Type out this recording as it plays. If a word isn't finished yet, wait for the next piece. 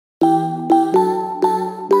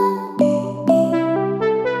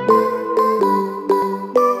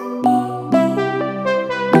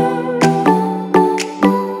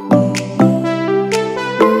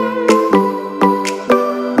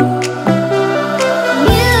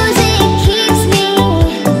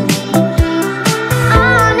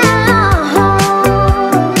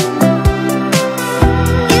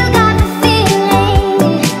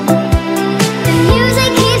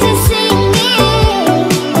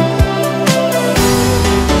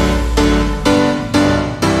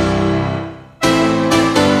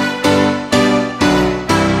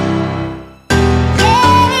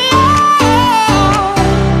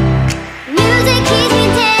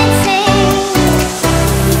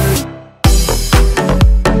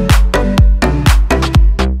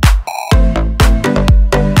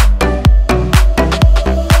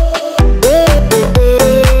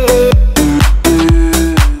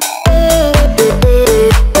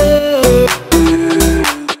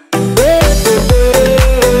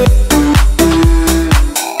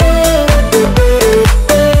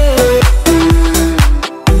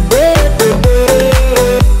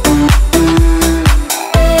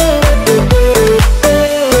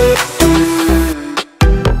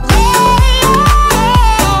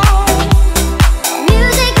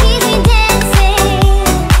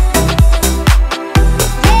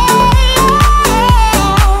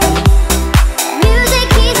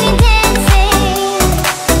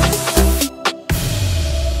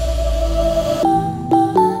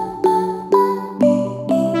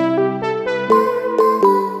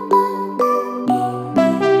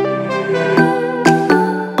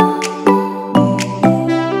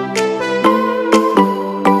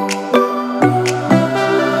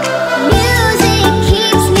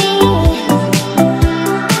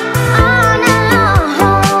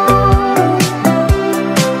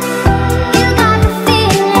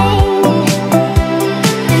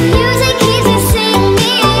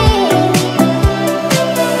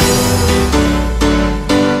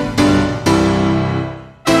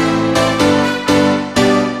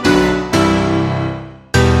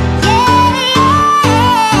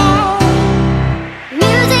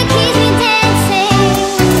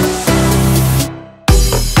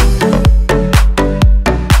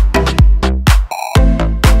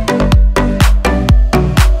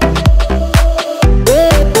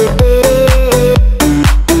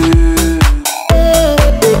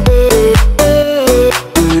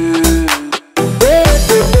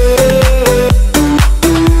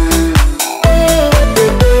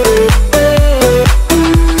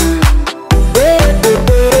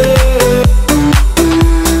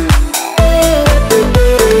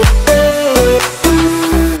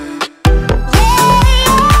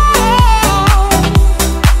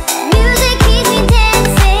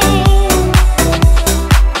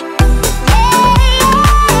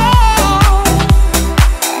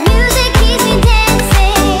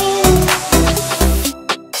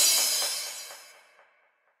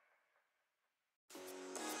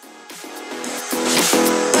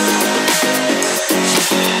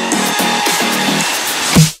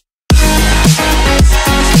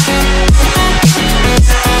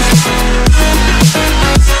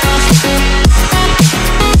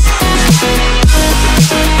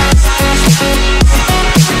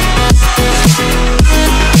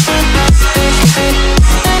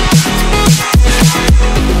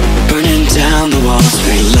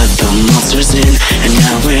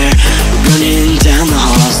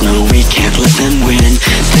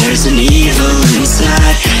devil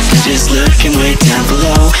inside that is lurking way down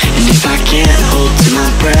below. And if I can't hold to my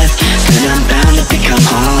breath, then I'm bound to become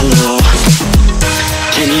hollow.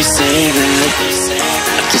 Can you say that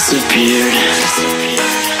I disappeared?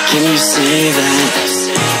 Can you say that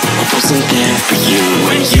I wasn't there for you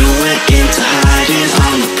when you went into hiding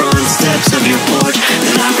on the front steps of your porch?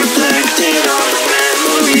 And I reflected on the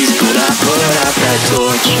memories, but I put out that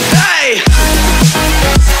torch. Hey!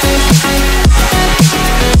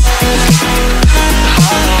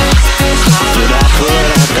 But I put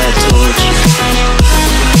out that torch.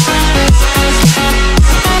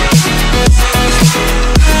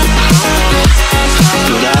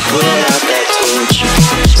 But I put out that torch.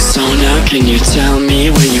 So now can you tell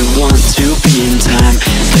me where you want to be in time?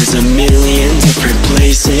 There's a million different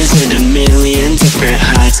places and a million different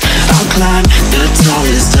heights. I'll climb the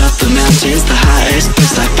tallest of the mountains, the highest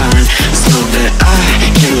place I find, so that I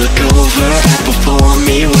can look over at before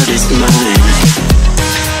me what is mine.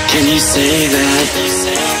 Can you say that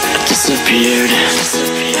I disappeared?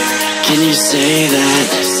 Can you say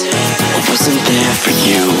that I wasn't there for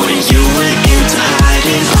you when you went into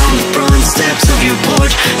hiding on the front steps of your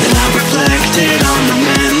porch? And I reflected on the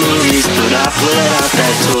memories, but I put out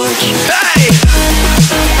that torch. Hey!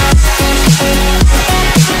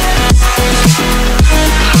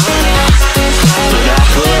 But I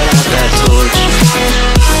put out that torch.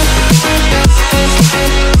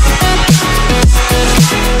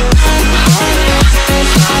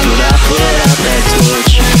 But I put out that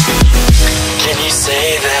torch. Can you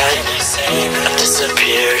say that I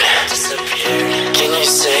disappeared? Can you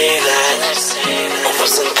say that I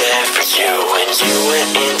wasn't there for you when you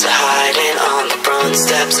went into hiding on the front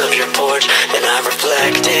steps of your porch? And I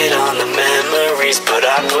reflected on the memories, but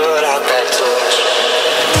I put out that torch.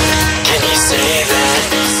 Can you say that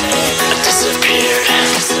I disappeared?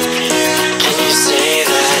 Can you say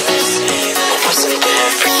that I wasn't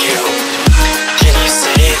there for you? Can you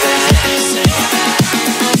say that?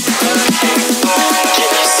 Can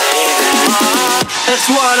you say that? That's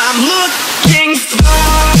what I'm looking